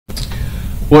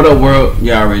What up, world?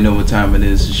 Y'all already know what time it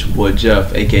is. It's your boy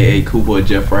Jeff, aka Cool Boy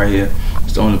Jeff, right here.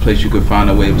 It's the only place you can find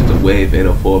a wave is the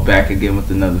Thewave804, back again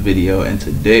with another video. And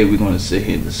today we're going to sit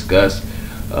here and discuss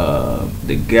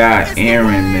the guy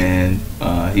Aaron, man.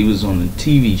 He was on a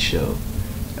TV show.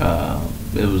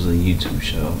 It was a YouTube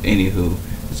show. Anywho,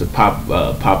 it's a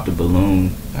pop the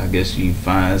balloon. I guess you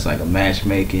find it's like a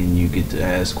matchmaking. You get to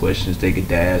ask questions. They get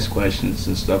to ask questions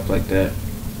and stuff like that.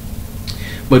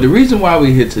 But the reason why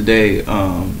we're here today,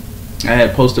 I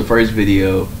had posted the first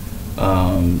video,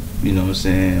 you know what I'm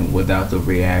saying, without the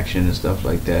reaction and stuff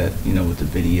like that, you know, with the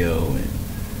video and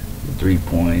the 3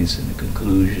 points and the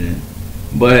conclusion.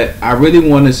 But I really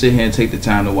want to sit here and take the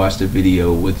time to watch the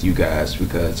video with you guys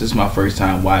because it's my first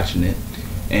time watching it.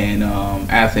 And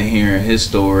after hearing his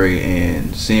story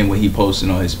and seeing what he posted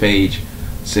on his page,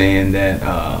 saying that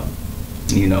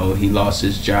you know, he lost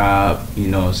his job, you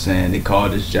know what I'm saying, they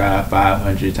called his job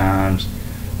 500 times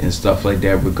and stuff like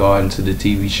that regarding to the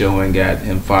TV show and got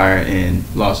him fired and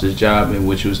lost his job, and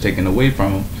which was taken away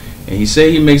from him. And he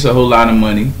said he makes a whole lot of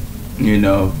money, you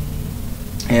know,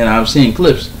 and I've seen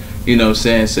clips, you know what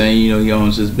I'm saying, you know, he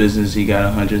owns his business, he got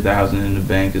 100,000 in the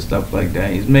bank and stuff like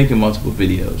that. He's making multiple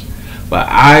videos. But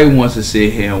I want to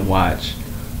sit here and watch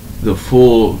the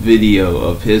full video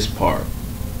of his part.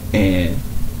 And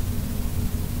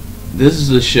this is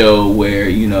a show where,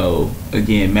 you know,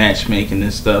 again, matchmaking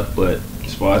and stuff, but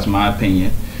as far as my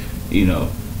opinion, you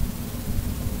know,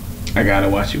 I gotta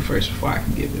watch it first before I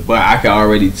can give it. But I can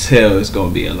already tell it's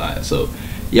gonna be a lot. So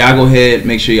y'all go ahead,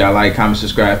 make sure y'all like, comment,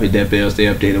 subscribe, hit that bell, stay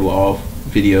updated with all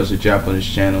videos that drop on this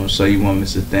channel so you won't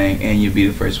miss a thing and you'll be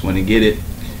the first one to get it.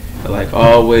 But like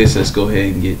always, let's go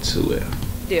ahead and get to it.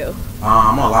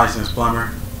 I'm a licensed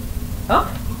plumber.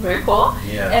 Oh, very cool.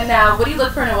 Yeah. And what do you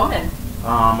look for in a woman?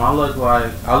 I look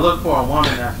for a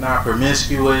woman that's not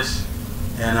promiscuous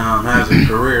and has a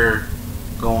career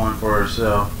going for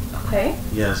herself. Okay.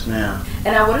 Yes, ma'am.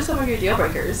 And what are some of your deal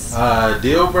breakers?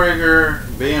 Deal breaker: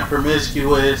 being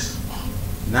promiscuous,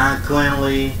 not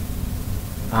cleanly,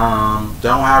 don't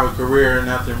have a career,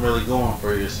 nothing really going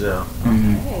for yourself.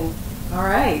 Okay. All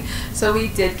right. So we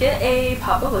did get a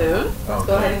pop balloon. Let's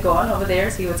go ahead and go on over there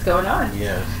and see what's going on.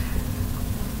 Yes.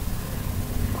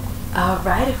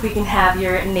 Alright, if we can have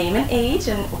your name and age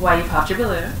and why you popped your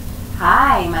balloon.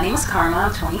 Hi, my name is Karma.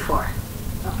 I'm 24. Okay.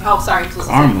 Oh, sorry, it was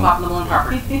popping the balloon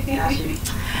proper.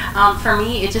 For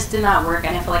me, it just did not work.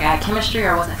 I didn't feel like I had chemistry,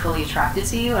 or I wasn't fully attracted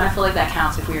to you, and I feel like that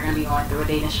counts if we were going to be going through a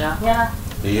dating show. Yeah.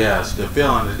 Yes, the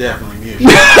feeling is definitely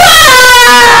mutual.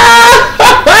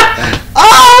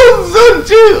 Oh, so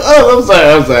true. Oh,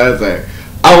 I'm sorry.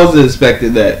 I wasn't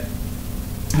expecting that.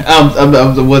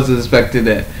 I wasn't expecting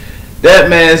that. That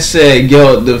man said,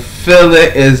 yo, the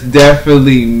feeling is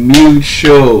definitely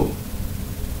mutual.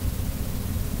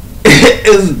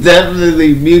 It's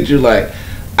definitely mutual. Like,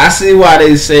 I see why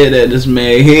they say that this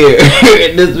man here,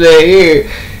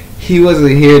 he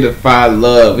wasn't here to find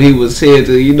love. He was here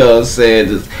to, you know what I'm saying,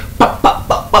 just pop, pop,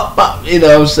 pop, pop, pop, you know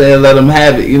what I'm saying, let him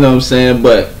have it, you know what I'm saying.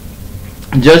 But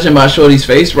judging by Shorty's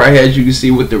face right here, as you can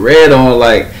see with the red on,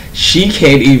 like, she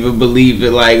can't even believe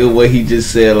it, like, what he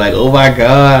just said. Like, oh my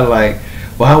God, like,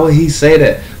 why would he say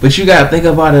that? But you gotta think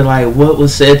about it, like, what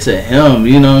was said to him,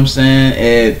 you know what I'm saying?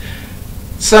 And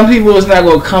some people is not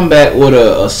gonna come back with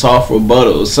a soft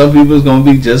rebuttal. Some people is gonna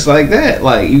be just like that.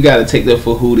 Like, you gotta take them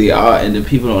for who they are, and then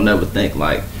people don't never think,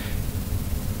 like,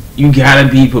 you gotta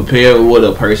be prepared with what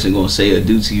a person gonna say or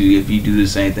do to you if you do the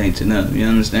same thing to them, you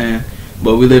understand?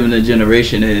 But we live in a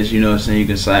generation that is, you know what I'm saying, you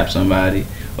can slap somebody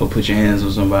or put your hands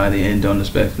on somebody and don't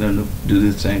expect them to do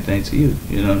the same thing to you,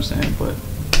 you know what I'm saying? But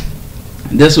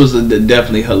this was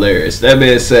definitely hilarious. That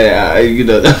man said, you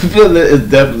know, the feeling is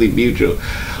definitely mutual.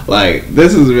 Like,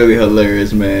 this is really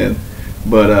hilarious, man.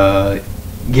 But,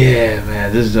 yeah,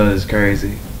 man, this joint is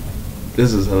crazy.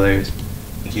 This is hilarious.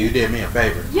 You did me a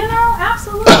favor. You know,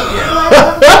 absolutely.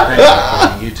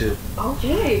 Thank you. You too.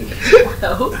 Okay.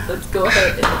 Well, let's go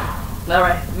ahead.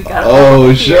 Alright, we got it.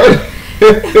 Oh, sure.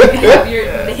 Have your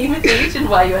name and age and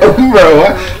why you had Bro,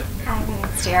 what? Hi, my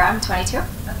name's Dara. I'm 22.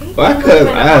 Okay. Why couldn't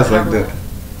I ask like that?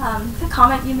 The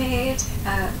comment you made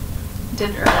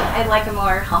didn't really. I'd like a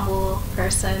more humble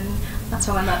person, not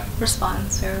someone that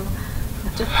responds so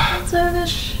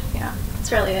defensive-ish. Yeah,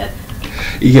 that's really it.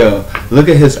 Yo, look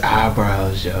at his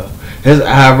eyebrows, yo. His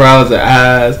eyebrows and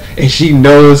eyes, and she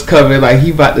knows coming. Like,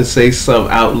 he about to say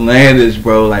something outlandish,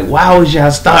 bro. Like, why was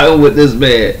y'all starting with this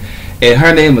man? And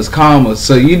her name is Karma,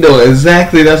 so you know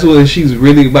exactly that's what she's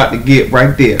really about to get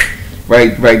right there.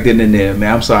 Right then and there,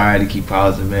 man. I'm sorry I had to keep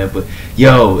pausing, man. But,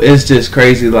 yo, it's just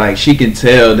crazy. Like, she can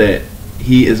tell that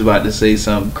he is about to say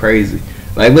something crazy.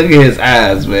 Like, look at his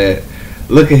eyes, man.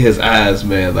 look at his eyes,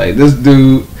 man. Like this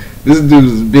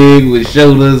dude's big with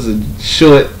shoulders and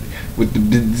short with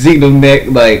the Zeno neck.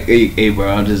 Like, hey,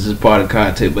 bro, this is part of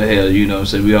content, but hell, you know what I'm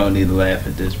saying? We all need to laugh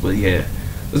at this, but yeah,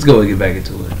 let's go and get back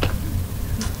into it.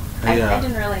 I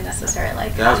didn't really necessarily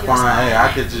like that's fine. Hey,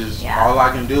 I could just all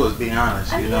I can do is be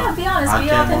honest. You know, yeah, be honest, be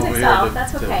authentic self.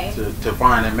 That's okay. To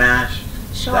find a match,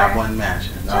 that wasn't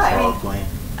matching. That's all, Queen.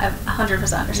 I 100%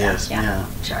 understand. Yes, yeah.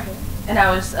 Sure. And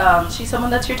I was, she someone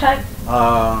that's your type?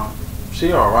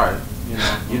 She alright. You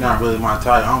know, you're not really my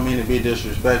type. I don't mean to be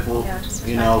disrespectful.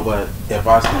 You know, but if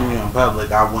I see you in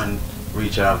public, I wouldn't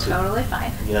reach out to. Totally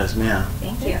fine. Yes, ma'am.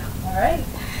 Thank you. All right.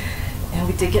 And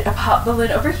we did get a pop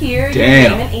balloon over here.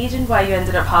 Damn. Your name and age and why you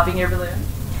ended up popping your balloon.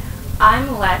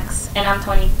 I'm Lex, and I'm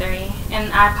 23,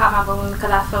 and I popped my balloon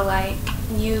because I feel like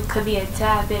you could be a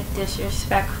tad bit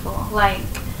disrespectful, like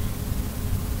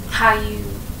how you,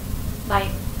 like,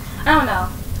 I don't know,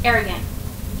 arrogant,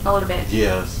 a little bit.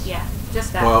 Yes. Yeah,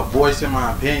 just that. Well, voicing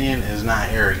my opinion is not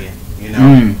arrogant. You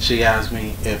know, she asked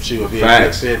me if she would be a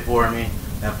good fit for me.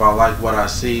 If I like what I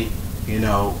see, you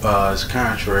know, it's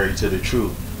contrary to the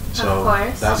truth. So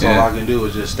that's all I can do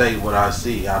is just state what I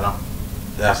see.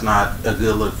 That's not a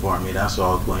good look for me. That's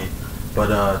all, Queen.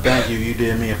 But thank you. You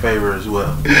did me a favor as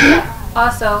well.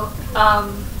 Also,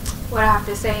 what I have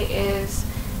to say is,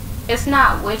 it's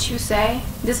not what you say.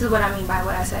 This is what I mean by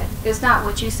what I said. It's not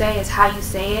what you say, it's how you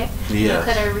say it. Yes.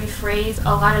 You could have rephrased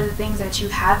a lot of the things that you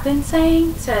have been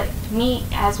saying to me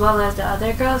as well as the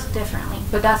other girls differently.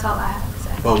 But that's all I have to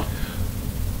say.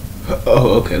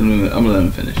 Oh, okay. I'm gonna let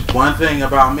him finish. One thing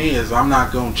about me is I'm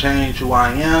not gonna change who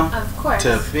I am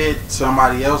to fit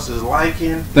somebody else's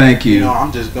liking. Thank you. You know,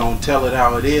 I'm just gonna tell it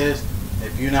how it is.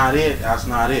 If you're not it, that's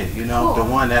not it. You know, the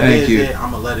one that is it,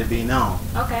 I'm gonna let it be known.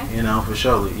 Okay. You know, for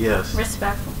surely, yes.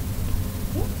 Respectful.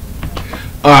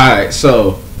 All right,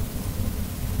 so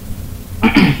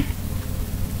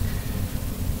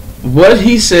what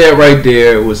he said right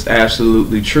there was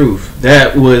absolutely truth.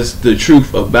 That was the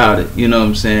truth about it. You know what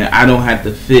I'm saying? I don't have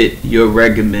to fit your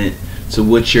regiment to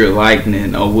what you're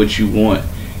liking or what you want.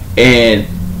 And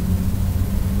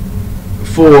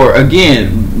for,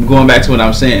 again, going back to what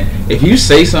I'm saying, if you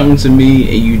say something to me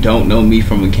and you don't know me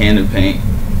from a can of paint,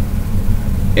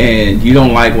 and you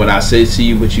don't like what I said to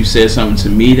you, but you said something to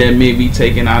me that may be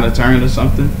taken out of turn or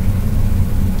something,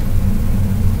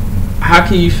 how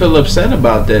can you feel upset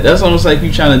about that? That's almost like you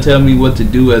trying to tell me what to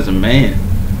do as a man.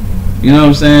 You know what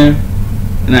I'm saying?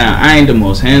 Now, I ain't the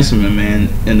most handsome man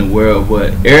in the world,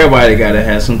 but everybody gotta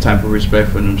have some type of respect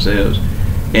for themselves.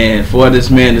 And for this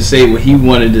man to say what he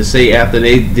wanted to say after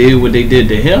they did what they did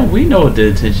to him, we know what the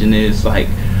intention is. Like,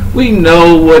 we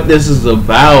know what this is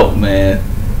about, man.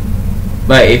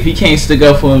 Like, if he can't stick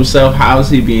up for himself, how is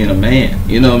he being a man?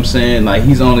 You know what I'm saying? Like,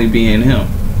 he's only being him.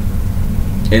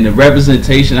 And the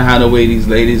representation of how the way these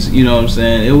ladies, you know what I'm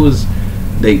saying, it was,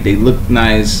 they look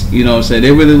nice, you know what I'm saying,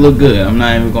 they really look good. I'm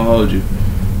not even gonna hold you.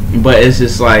 But it's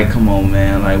just like, come on,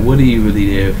 man, like, what are you really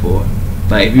there for?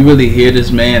 Like, if you really hear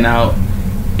this man out,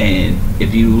 and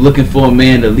if you looking for a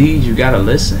man to lead, you gotta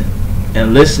listen.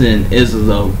 And listening is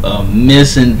a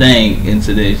missing thing in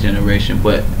today's generation.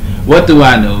 But what do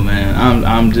I know, man?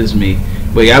 I'm just me.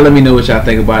 But y'all let me know what y'all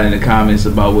think about it in the comments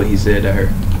about what he said to her.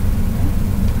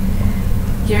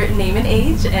 Your name and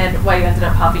age and why you ended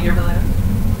up popping your balloon.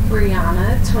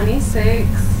 Brianna, 26.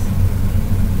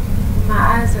 My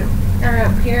eyes are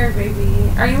up here,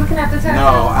 baby. Are you looking at the tattoo?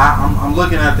 No, I'm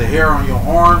looking at the hair on your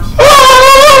arms.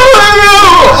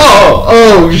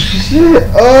 Oh shit!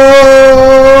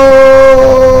 Oh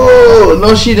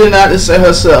no, she did not set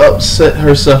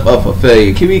herself up for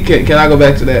failure. Can I go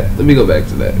back to that? Let me go back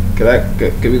to that.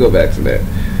 Can we go back to that?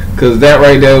 Cause that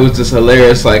right there was just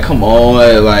hilarious. Like, come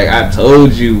on, like I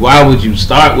told you, why would you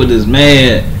start with this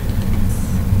man?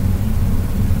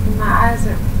 My eyes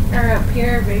are up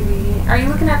here, baby. Are you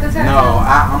looking at the tattoo? No,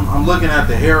 I'm looking at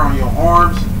the hair on your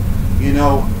arms. You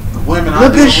know, women.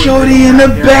 Look at Shorty in the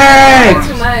back. Don't do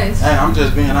too much. Hey, I'm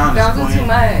just being honest. Don't do too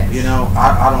much. You know,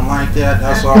 I don't like that.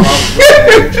 That's all I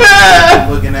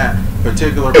was looking at.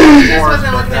 Particular parts,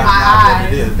 but that's not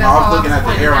what it is. No, I was looking at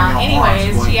the hair on your arms.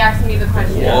 Anyways, she asked me the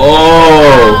question.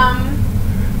 Whoa.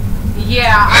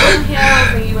 Yeah, I'm in heels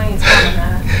and you ain't telling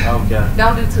that. Okay.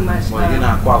 Don't do too much. Well, you're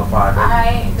not qualified,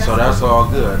 baby. So that's all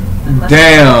good.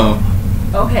 Damn.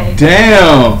 Okay.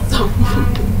 Damn. So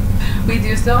we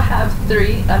do still have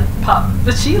 3 unpopped,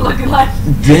 but she looking like.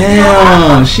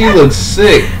 Damn, she looks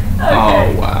sick. Okay.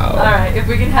 Oh wow. All right, if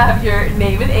we can have your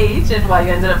name and age and why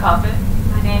you ended up popping.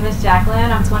 My name is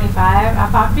Jacqueline. I'm 25. I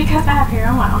popped because I have hair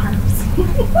on my arms.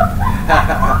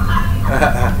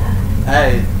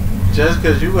 Hey, just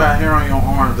because you got hair on your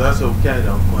arms, that's okay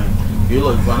though, Queen. You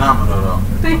look phenomenal though.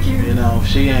 Thank you. You know,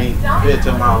 she ain't fit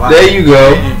to my life. There you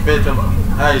go. She ain't fit to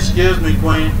hey, excuse me,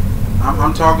 Queen.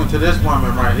 I'm talking to this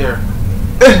woman right here.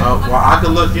 Well, I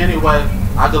could look anyway.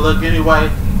 I could look anyway.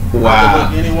 Wow. I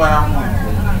could look anyway I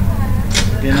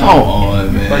want. You know? Come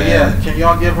on, man. But yeah, can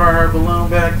y'all give her balloon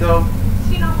back though?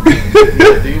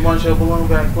 Yeah, do you want your balloon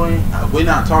back, Queen? We're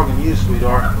not talking to you,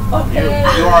 sweetheart. Okay.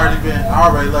 You already been. I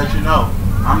already let you know.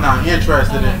 I'm not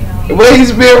interested in. Well,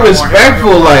 he's being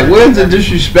respectful. Like, where's the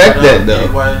disrespect that though?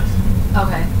 Anyway.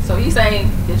 Okay, so he's saying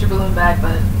get your balloon back,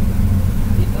 but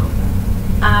you know.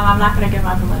 I'm not gonna get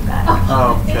my balloon back.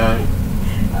 Okay.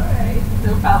 Alright,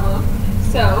 no problem.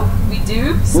 So we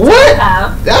do still What?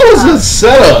 have That was a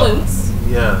setup. balloons.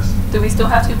 Yes. Do we still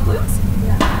have 2 balloons?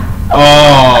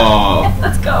 Oh.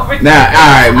 Let's go over here. Now,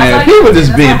 alright, man. People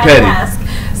just being petty.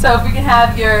 So if we can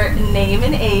have your name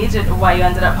and age and why you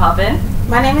ended up popping.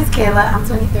 My name is Kayla. I'm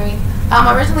 23.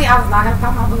 Originally, I was not gonna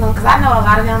pop my balloon because I know a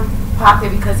lot of them popped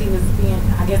it because he was being,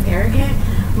 I guess, arrogant.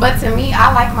 But to me,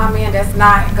 I like my man that's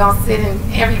not gonna sit in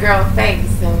every girl's face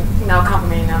and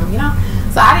compliment them.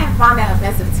 So I didn't find that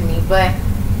offensive to me. But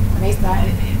when they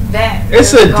started that,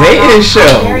 It's a dating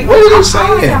show. What are you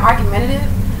saying? I'm argumentative,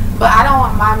 but I don't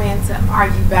want my man to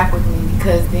argue back with me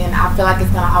because then I feel like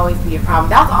it's gonna always be a problem.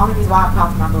 That was the only reason why I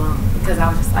popped my balloon because I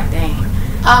was just like, dang.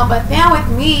 But then with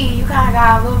me, you kind of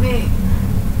got a little bit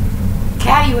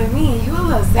catty with me. You a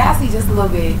little sassy just a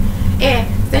little bit. And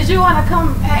since you want to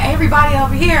come at everybody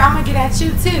over here, I'm going to get at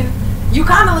you too. You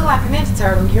kind of look like a Ninja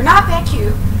Turtle. You're not that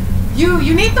cute.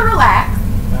 You need to relax.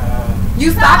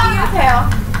 You stocky as hell.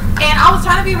 And I was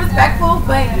trying to be respectful,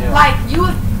 but like you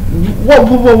was...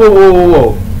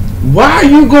 Whoa. Why are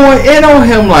you going in on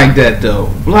him like that though?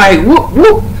 Like,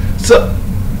 whoop. So,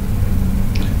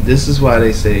 this is why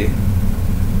they say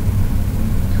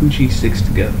coochie sticks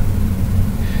together.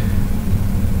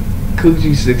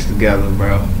 Coochie sticks together,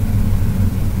 bro.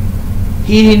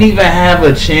 He didn't even have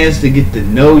a chance to get to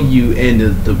know you, and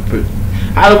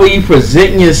how the way you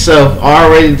present yourself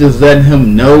already just letting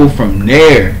him know from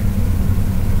there.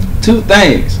 2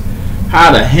 things: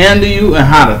 how to handle you and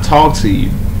how to talk to you.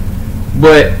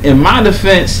 But in my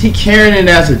defense, he carrying it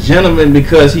as a gentleman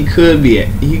because he could be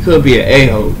an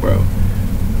a-hole, bro.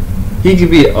 He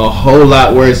could be a whole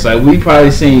lot worse. Like, we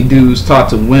probably seen dudes talk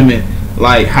to women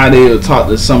like how they'll talk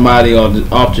to somebody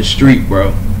off the street,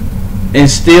 bro, and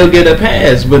still get a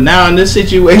pass. But now in this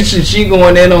situation, she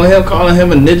going in on him, calling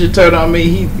him a Ninja Turtle. I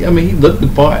mean, he looked the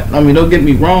part. I mean, don't get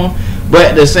me wrong, but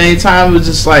at the same time, it was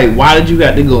just like, why did you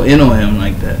got to go in on him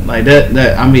like that? Like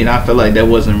that. I mean, I feel like that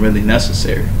wasn't really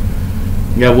necessary.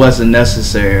 That wasn't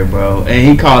necessary, bro. And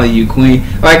he calling you queen.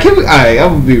 Like, alright,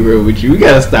 I'm gonna be real with you. We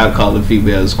gotta stop calling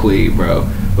females queen, bro.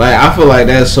 Like, I feel like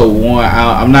that's so worn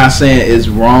out. I'm not saying it's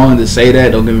wrong to say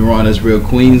that. Don't get me wrong. There's real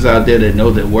queens out there that know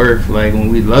their worth. Like, when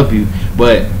we love you,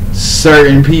 but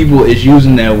certain people is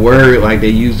using that word like they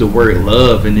use the word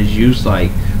love, and it's used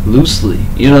like loosely.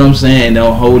 You know what I'm saying?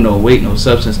 Don't hold no weight, no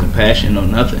substance, compassion, no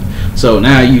nothing. So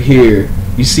now you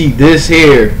see this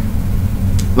here.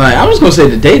 Like, I'm just gonna say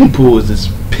the dating pool is just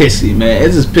pissy, man.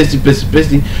 It's just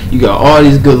pissy. You got all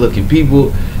these good looking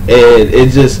people, and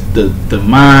it's just the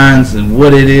minds and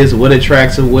what it is, what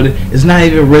attracts her, it's not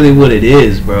even really what it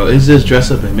is, bro. It's just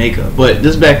dress up and makeup. But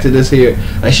just back to this here,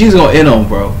 like, she's gonna in on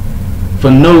bro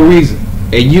for no reason,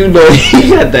 and you know he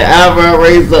got the eyebrow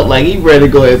raised up like he ready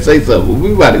to go ahead and say something.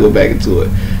 We about to go back into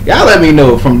it. Y'all let me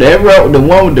know from the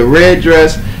one with the red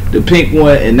dress, the pink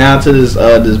one, and now to this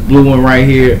blue one right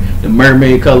here, the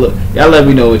mermaid color. Y'all let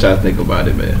me know what y'all think about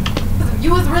it, man.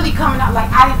 You was really coming out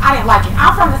like I didn't like it.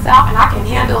 I'm from the South and I can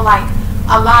handle like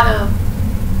a lot of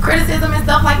criticism and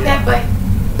stuff like that, but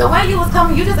the way you was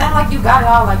coming, you just act like you got it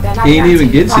all like that. He didn't even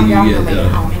get to you yet,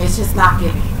 though. And it's just not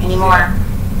giving anymore.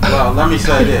 Well, let me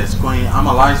say this, Queen. I'm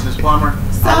a licensed plumber.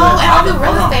 I do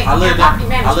real estate. I live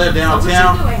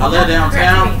downtown. I live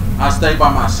downtown. I stay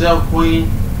by myself, Queen.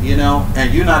 You know,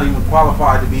 and you're not even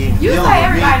qualified to be even dealing with me. You say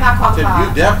everybody not qualified.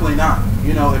 You're definitely not.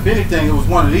 You know, if anything, it was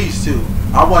one of these two.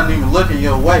 I wasn't even looking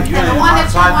your way. You ain't the one my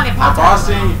that type. you wanted, If I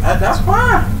seen, that's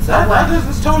fine.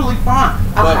 That's totally fine.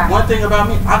 Okay. But one thing about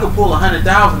me, I could pull 100,000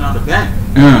 out of the bank.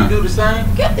 You do the same?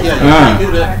 Get this. Yeah, you can't do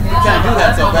that. You can't do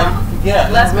that though, baby. Yeah,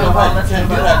 Let's move on. You can't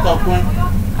do that though, Queen.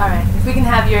 All right. If we can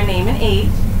have your name and age.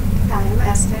 Hi, I'm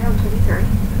Esther. I'm 23.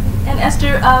 And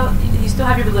Esther, you still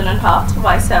have your balloon unpopped.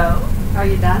 Why so? Are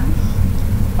you done?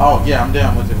 Oh yeah, I'm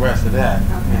done with the rest of that.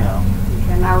 Okay. You know,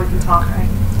 Okay, now we can talk, right?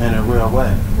 in a real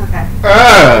way. Okay.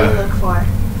 What do you look for?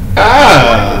 What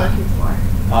are you looking for?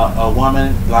 A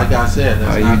woman, like I said,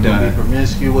 that's Are you not going to done? be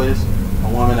promiscuous. A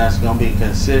woman that's going to be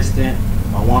consistent.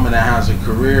 a woman that has a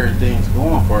career and things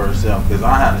going for herself, because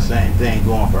I had the same thing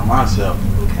going for myself,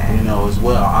 you know, as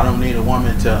well. I don't need a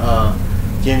woman to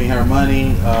give me her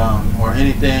money or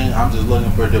anything. I'm just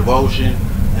looking for devotion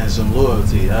and some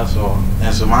loyalty, that's all,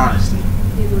 and some honesty.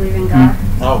 You believe in God?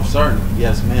 Oh, certainly,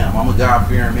 yes ma'am. I'm a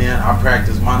God-fearing man. I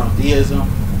practice monotheism.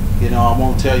 You know, I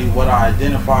won't tell you what I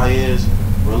identify as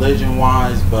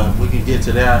religion-wise, but we can get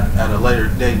to that at a later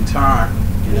date and time,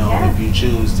 you know, if you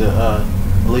choose to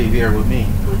leave here with me.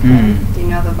 Do you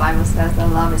know the Bible says that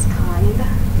love is kind?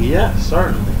 Yeah,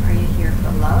 certainly. Are you here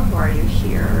for love, or are you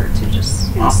here to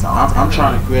just insult? I'm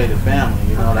trying to create a family,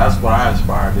 you know, that's what I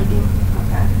aspire to do.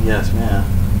 Okay. Yes, ma'am.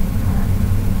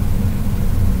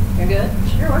 You're good?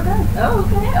 Sure, we're good. Oh,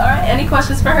 okay. All right. Any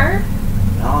questions for her?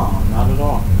 No, not at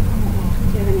all.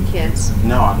 Do you have any kids?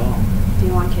 No, I don't. Do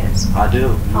you want kids? I do.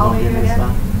 How old are you again?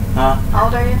 Huh? How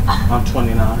old are you? I'm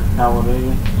 29. How old are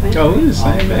you? Oh, we're the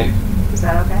same age. Is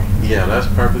that okay? Yeah, that's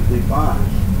perfectly fine.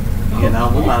 You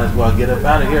know, we might as well get up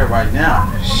out of here right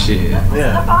now. Shit.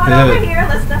 Yeah. Step on over here.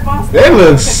 Let's step on. They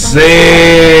look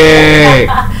sick.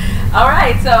 All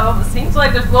right. So it seems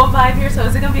like there's a little vibe here. So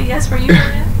is it gonna be a yes for you,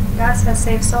 Maria? God says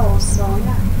save souls, so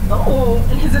yeah. Oh,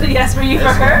 and is it a yes for you It's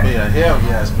for her? gonna be a hell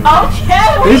yes for me.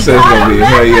 Okay. He says it's gonna be a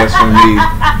hell yes for me.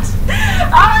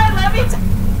 All right. Let me.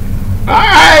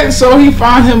 Alright, so he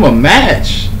found him a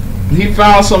match. He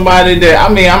found somebody that,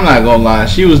 I mean, I'm not gonna lie,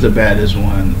 she was the baddest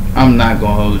one. I'm not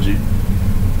gonna hold you.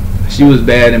 She was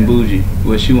bad and bougie.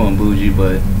 Well, she wasn't bougie,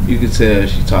 but you could tell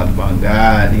she talked about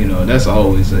God. You know, that's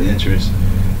always an interest,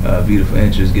 beautiful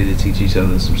interest, get to teach each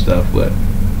other some stuff. But,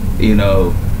 you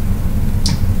know,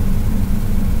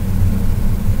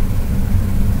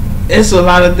 it's a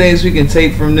lot of things we can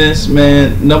take from this,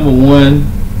 man. Number one,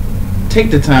 take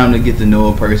the time to get to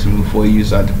know a person before you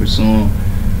start to pursue them.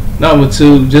 Number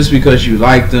two, just because you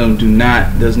like them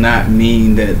does not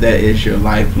mean that that is your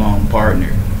lifelong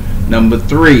partner. Number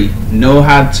three, know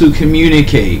how to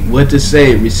communicate, what to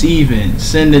say, receiving,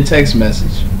 sending text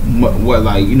message, what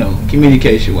like, you know,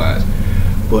 communication wise.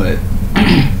 But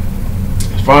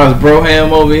as far as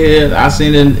Broham over here, I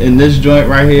seen in this joint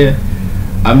right here,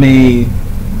 I mean,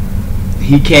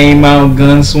 he came out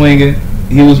gunswinging.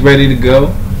 He was ready to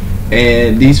go.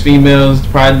 And these females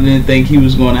probably didn't think he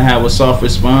was going to have a soft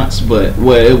response, but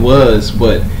it wasn't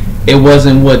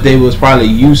what they was probably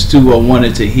used to or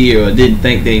wanted to hear or didn't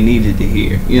think they needed to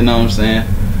hear. You know what I'm saying?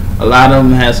 A lot of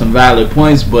them had some valid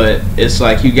points, but it's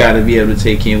like you got to be able to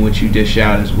take in what you just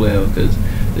shot as well. Because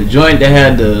the joint that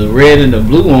had the red and the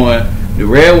blue on, the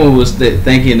red one was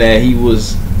thinking that he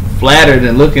was flattered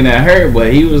and looking at her,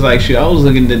 but he was like, shit, I was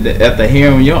looking at the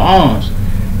hair on your arms.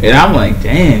 And I'm like,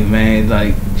 damn, man,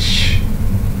 like,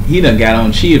 he done got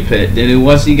on Chia Pet. Then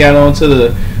once he got onto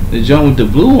the joint with the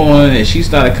blue on, and she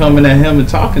started coming at him and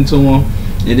talking to him,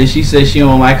 and then she said she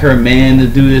don't like her man to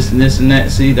do this and this and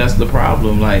that. See, that's the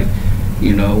problem. Like,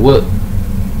 you know what?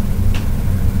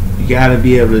 You gotta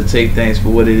be able to take things for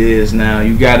what it is. Now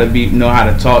you gotta know how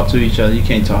to talk to each other. You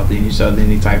can't talk to each other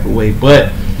any type of way,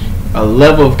 but a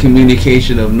level of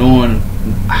communication of knowing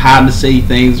how to say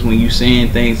things when you're saying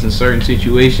things in certain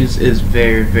situations is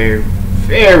very, very,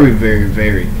 very, very,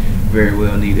 very, very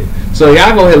well needed. So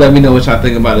y'all go ahead and let me know what y'all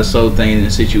think about the soul thing in the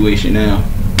situation. Now,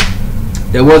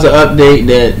 there was an update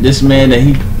that this man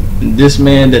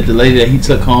that the lady that he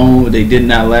took home, they did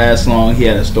not last long. He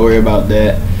had a story about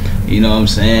that. You know what I'm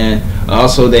saying?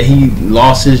 Also that he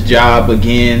lost his job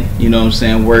again. You know what I'm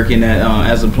saying? Working at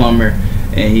as a plumber.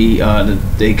 And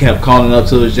they kept calling up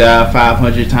to his job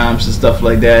 500 times and stuff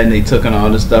like that, and they took on all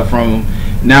this stuff from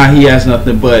him. Now he has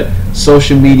nothing but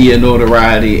social media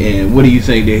notoriety, and what do you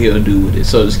think that he'll do with it?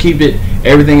 So just keep it,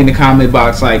 everything in the comment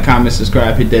box, like, comment,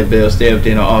 subscribe, hit that bell, stay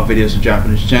updated on all videos we drop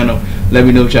on this channel. Let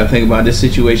me know what y'all think about this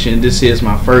situation. This is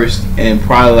my first and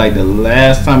probably like the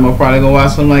last time I'm probably gonna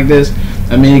watch something like this.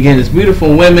 I mean, again, it's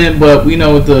beautiful women, but we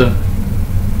know what the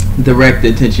direct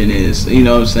intention is. You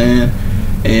know what I'm saying?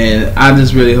 And I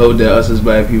just really hope that us as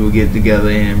black people get together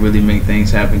and really make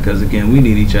things happen, because again, we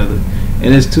need each other,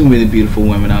 and there's too many beautiful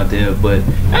women out there. But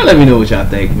let me know what y'all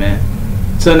think, man.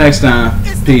 Till next time,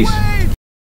 peace.